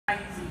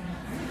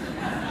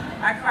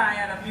I cry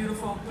at a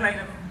beautiful plate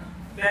of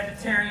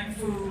vegetarian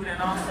food and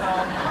also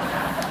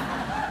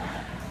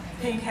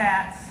pink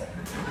hats.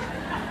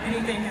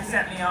 Anything can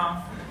set me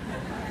off.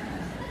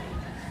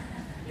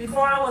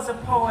 Before I was a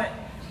poet,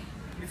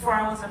 before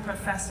I was a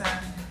professor,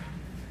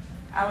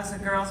 I was a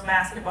girls'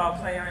 basketball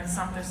player in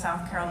Sumter,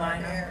 South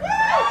Carolina.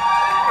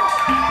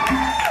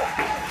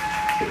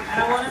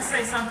 And I want to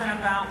say something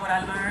about what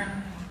I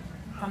learned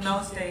from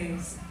those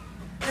days.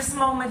 This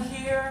moment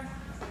here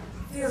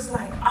feels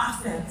like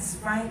offense,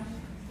 right?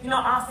 You know,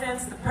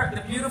 offense,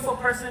 the beautiful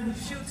person who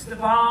shoots the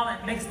ball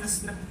and makes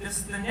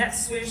the net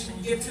swish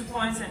and you get 2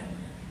 points and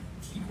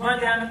you run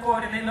down the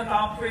court and they look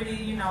all pretty,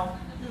 you know.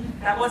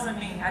 That wasn't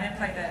me. I didn't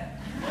play that.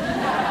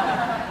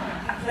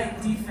 I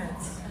played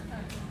defense.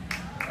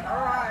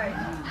 All right.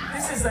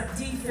 This is a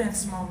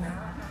defense moment.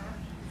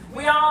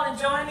 We all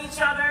enjoying each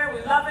other,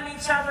 we loving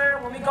each other.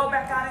 When we go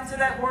back out into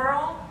that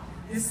world,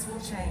 this will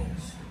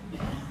change.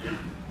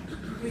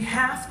 We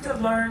have to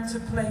learn to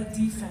play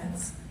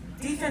defense.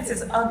 Defense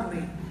is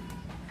ugly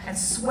and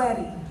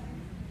sweaty.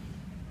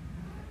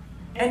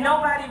 And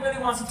nobody really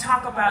wants to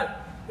talk about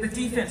the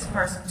defense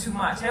person too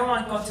much. They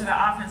want to go to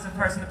the offensive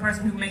person, the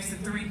person who makes the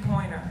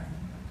three-pointer.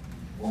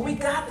 Well, we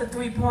got the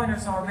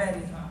three-pointers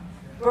already.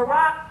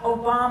 Barack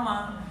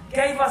Obama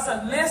gave us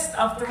a list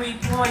of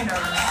three-pointers.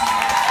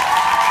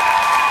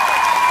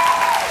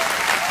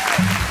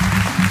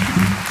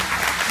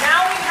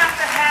 Now we have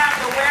to have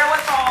the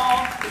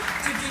wherewithal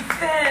to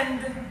defend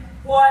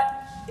what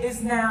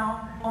is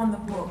now on the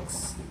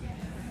books.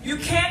 You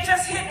can't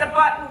just hit the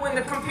button when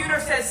the computer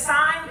says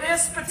sign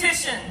this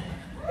petition.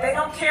 They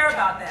don't care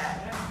about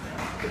that.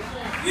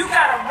 You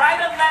gotta write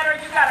a letter,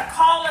 you gotta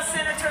call a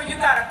senator, you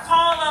gotta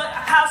call a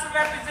House of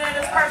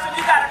Representatives person,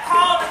 you gotta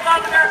call the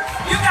governor,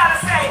 you gotta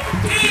say,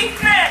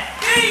 defense,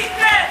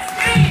 defense,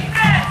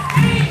 defense,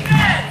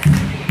 defense,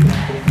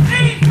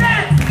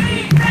 defense,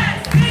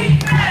 defense,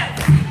 defense.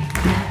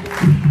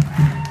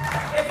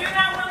 If you're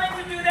not willing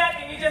to do that,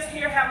 then you're just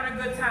here having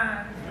a good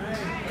time.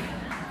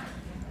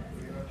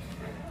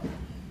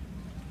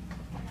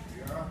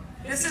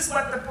 This is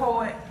what the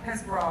poet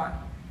has brought.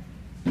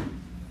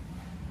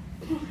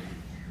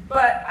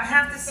 But I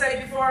have to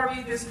say, before I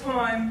read this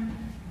poem,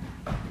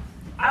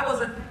 I'm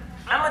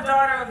a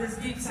daughter of this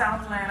deep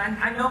Southland.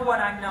 I know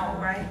what I know,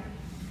 right?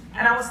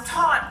 And I was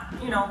taught,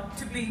 you know,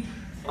 to be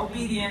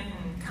obedient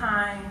and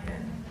kind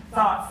and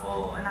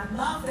thoughtful, and I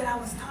love that I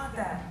was taught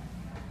that.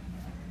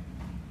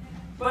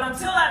 But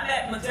until I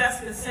met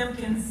Modjeska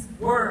Simkins'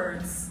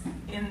 words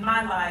in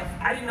my life,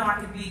 I didn't know I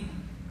could be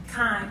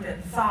kind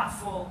and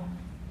thoughtful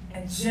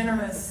and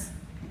generous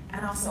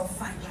and also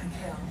fight like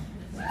hell.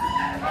 So,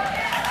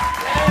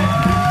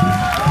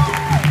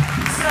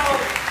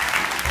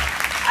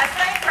 I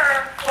thank her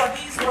for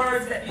these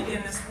words that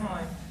begin this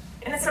poem.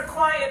 And it's a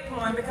quiet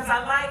poem because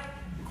I like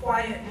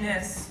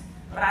quietness,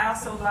 but I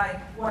also like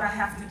what I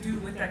have to do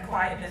with that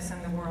quietness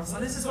in the world. So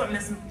this is what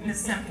Miss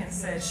Simkins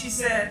said. She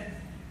said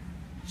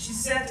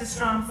to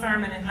Strom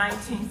Thurmond in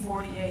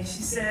 1948,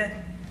 she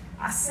said,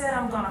 I said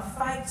I'm gonna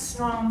fight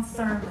Strom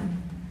Thurmond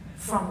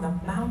from the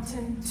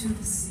mountain to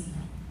the sea.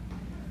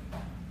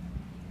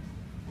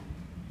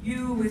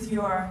 You with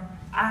your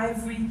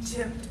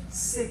ivory-tipped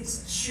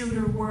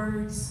six-shooter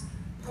words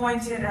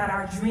pointed at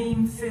our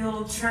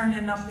dream-filled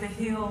churning up the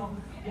hill,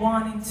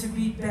 wanting to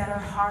be better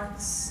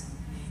hearts.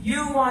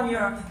 You on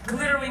your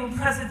glittering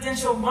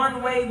presidential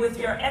runway with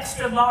your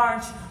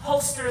extra-large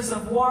holsters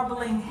of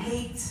warbling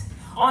hate.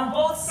 On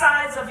both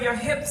sides of your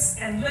hips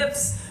and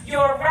lips,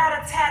 your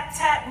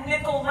rat-a-tat-tat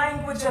nickel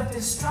language of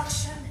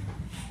destruction.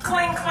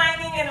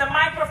 Cling-clanging in the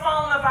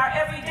microphone of our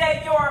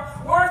everyday, your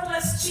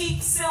worthless cheap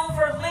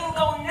silver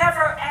lingo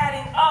never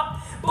adding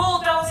up,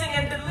 bulldozing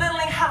and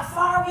belittling how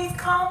far we've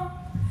come,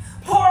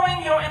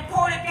 pouring your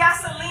imported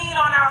gasoline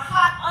on our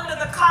hot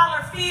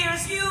under-the-collar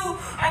fears, you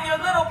and your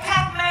little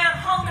Pac-Man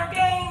Hunger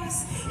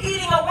Games,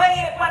 eating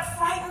away at what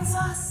frightens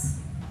us,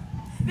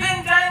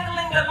 then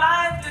dangling the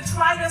live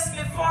detritus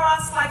before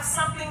us like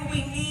something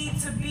we need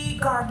to be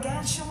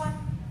gargantuan.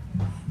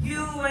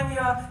 You and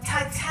your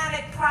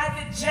titanic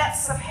private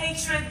jets of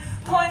hatred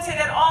pointed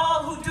at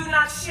all who do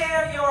not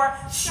share your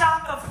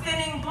shock of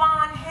thinning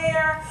blonde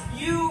hair,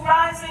 you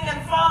rising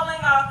and falling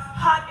a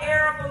hot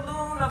air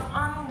balloon of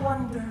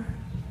unwonder,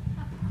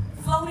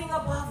 floating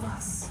above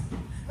us,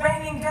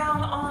 raining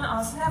down on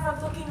us, never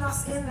looking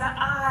us in the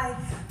eye,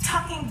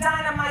 tucking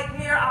dynamite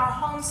near our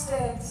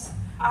homesteads,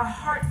 our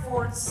heart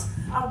forts,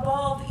 our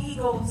bald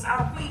eagles,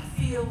 our wheat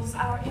fields,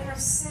 our inner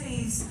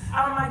cities,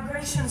 our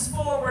migrations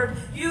forward,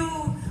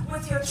 you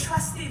with your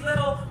trusty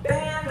little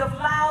band of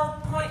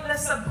loud,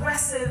 pointless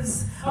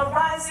aggressives, a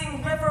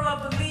rising river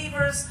of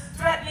believers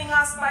threatening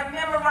us by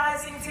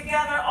memorizing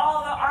together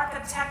all the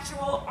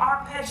architectural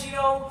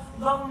arpeggio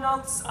low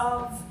notes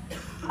of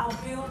I'll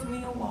build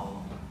me a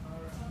wall.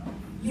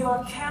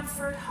 Your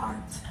Camphor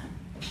heart.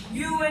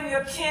 You and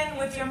your kin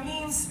with your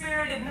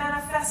mean-spirited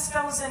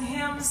manifestos and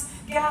hymns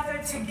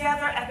gathered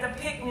together at the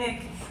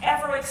picnic,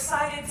 ever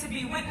excited to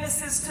be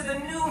witnesses to the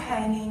new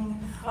hanging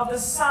of the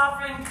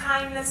sovereign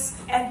kindness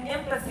and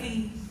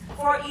empathy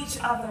for each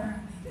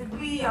other that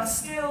we are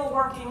still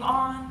working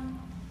on,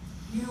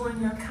 you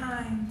and your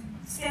kind,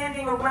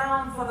 standing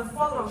around for the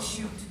photo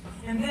shoot,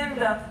 and then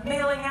the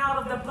mailing out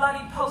of the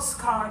bloody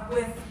postcard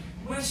with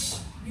 "Wish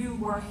you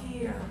were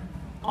here"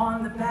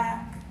 on the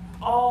back,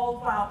 all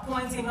while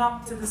pointing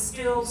up to the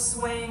still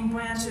swaying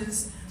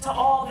branches, to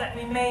all that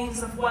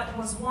remains of what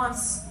was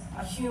once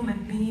a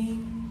human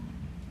being.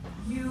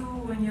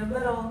 You and your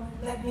little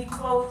 "let me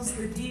close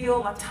the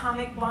deal"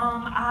 atomic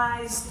bomb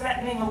eyes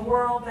threatening a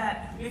world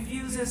that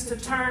refuses to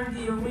turn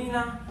the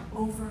arena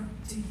over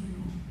to you.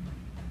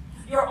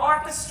 Your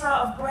orchestra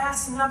of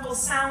brass-knuckle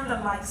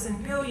sound-alikes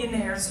and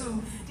billionaires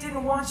who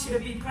didn't want you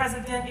to be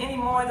president any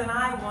more than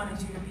I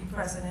wanted you to be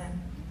president,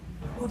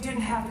 who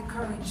didn't have the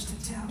courage to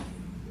tell you.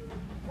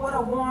 What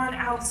a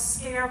worn-out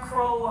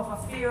scarecrow of a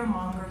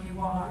fearmonger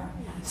you are,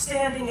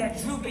 standing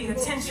at droopy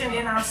attention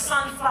in our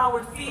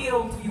sunflower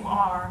field you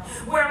are,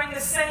 wearing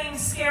the same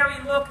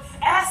scary look,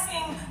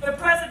 asking the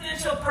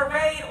presidential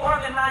parade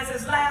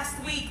organizers last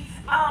week,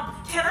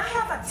 can I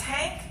have a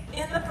tank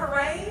in the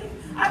parade?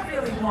 I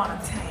really want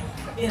a tank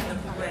in the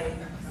parade.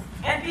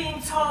 And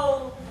being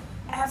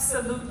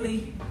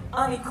absolutely,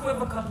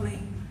 unequivocally,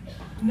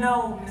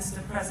 no,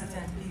 Mr.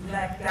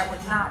 President-elect, that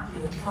would not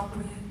be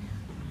appropriate.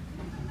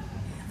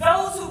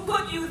 Those who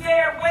put you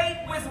there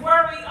wait with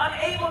worry,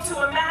 unable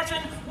to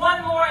imagine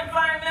one more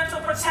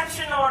environmental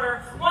protection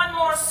order, one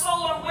more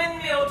solar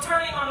windmill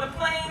turning on the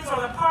plains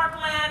or the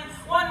parkland,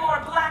 one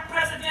more black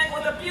president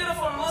with a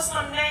beautiful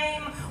Muslim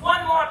name,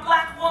 one more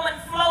black woman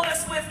float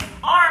us with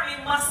army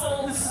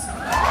muscles.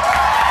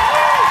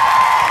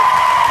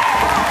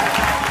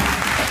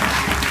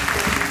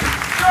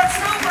 Your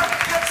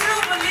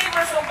true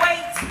believers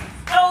await,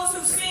 those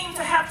who seem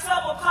to have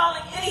trouble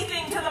calling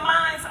anything to the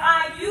mind's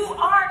eye. You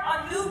aren't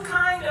a new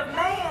kind of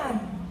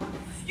man.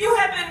 You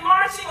have been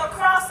marching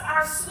across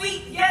our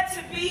sweet,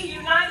 yet-to-be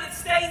United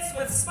States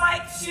with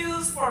spiked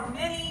shoes for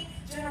many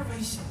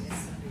generations,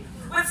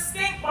 with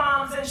stink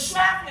bombs and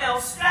shrapnel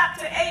strapped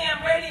to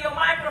AM radio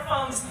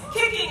microphones,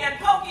 kicking and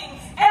poking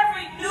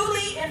every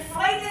newly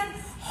inflated,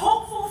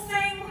 hopeful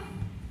thing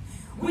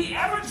we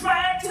ever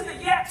dragged to the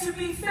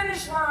yet-to-be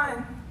finish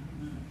line.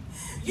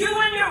 You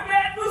and your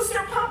red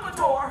rooster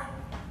pompadour,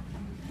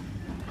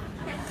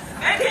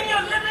 making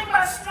your living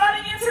by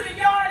strutting into the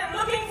yard and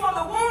looking for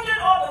the wounded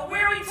or the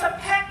weary to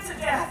peck to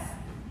death,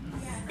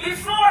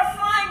 before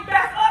flying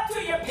back up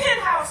to your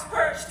penthouse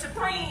perch to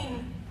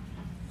preen.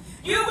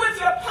 You with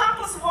your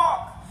pompous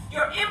walk,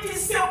 your empty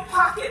silk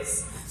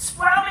pockets,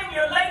 sprouting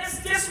your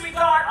latest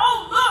disregard.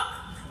 Oh,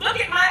 look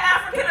at my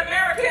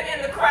African-American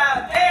in the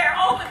crowd, there,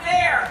 over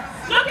there.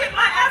 Look at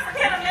my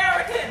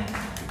African-American.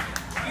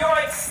 Your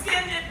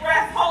extended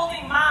breath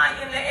holding mine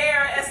in the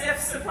air as if,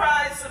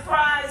 surprise,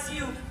 surprise,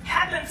 you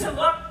happen to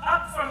look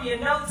up from your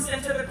notes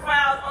into the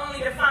crowd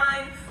only to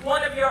find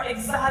one of your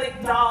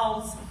exotic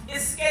dolls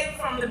escape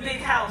from the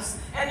big house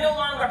and no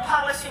longer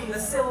polishing the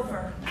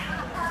silver,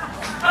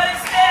 but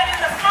instead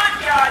in the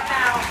front yard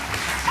now,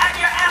 at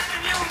your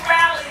afternoon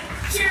rally,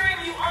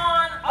 cheering you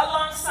on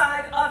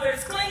alongside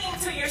others, clinging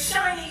to your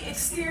shiny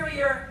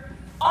exterior,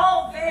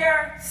 all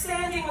there,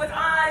 standing with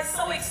eyes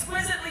so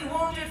exquisitely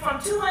wounded from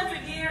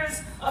 200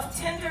 years of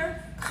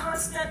tender,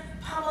 constant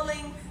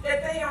pummeling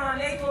that they are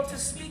unable to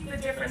speak the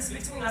difference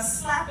between a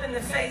slap in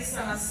the face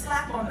and a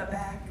slap on the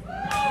back.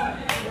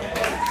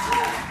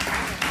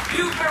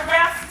 You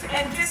bereft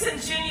and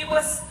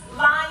disingenuous,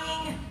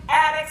 lying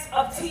addicts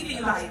of TV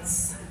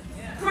lights,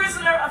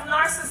 prisoner of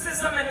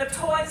narcissism and the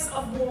toys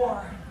of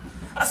war,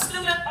 a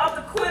student of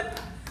the quip,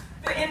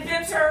 the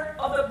inventor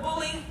of the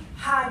bully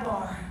high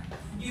bar.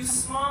 You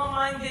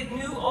small-minded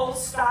new old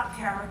stock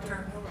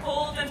character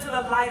pulled into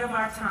the light of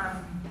our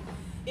time,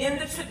 in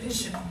the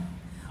tradition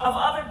of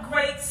other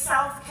great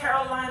South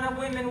Carolina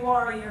women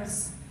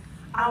warriors.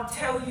 I'll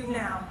tell you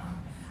now,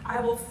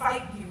 I will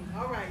fight you.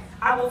 All right.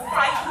 I will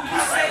fight who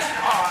you say you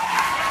are.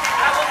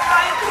 I will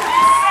fight who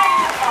you say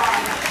you are,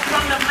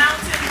 from the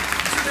mountain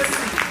to the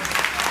sea.